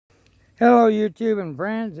Hello YouTube and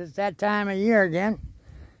friends, it's that time of year again.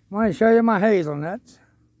 I want to show you my hazelnuts.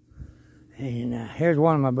 And here's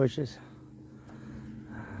one of my bushes.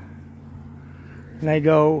 And they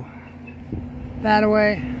go that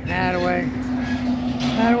way, that way,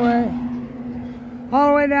 that way. All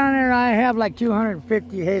the way down there I have like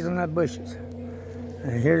 250 hazelnut bushes.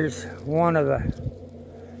 And here's one of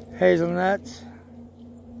the hazelnuts.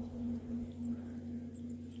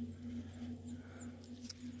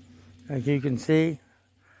 As you can see,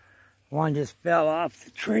 one just fell off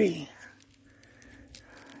the tree.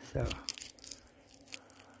 So,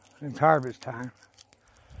 it's harvest time.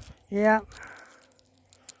 Yep.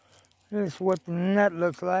 This is what the nut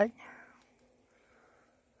looks like.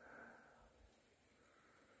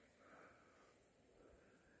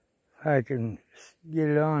 If I can get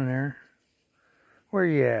it on there. Where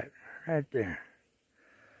you at? Right there.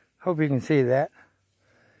 Hope you can see that.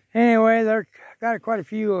 Anyway, there got quite a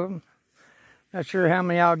few of them. Not sure how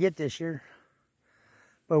many I'll get this year.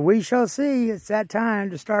 But we shall see. It's that time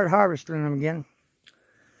to start harvesting them again.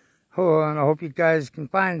 Oh, and I hope you guys can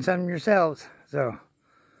find some yourselves. So,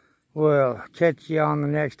 we'll catch you on the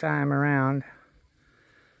next time around.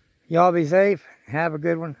 Y'all be safe. Have a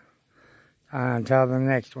good one. Until the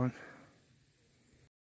next one.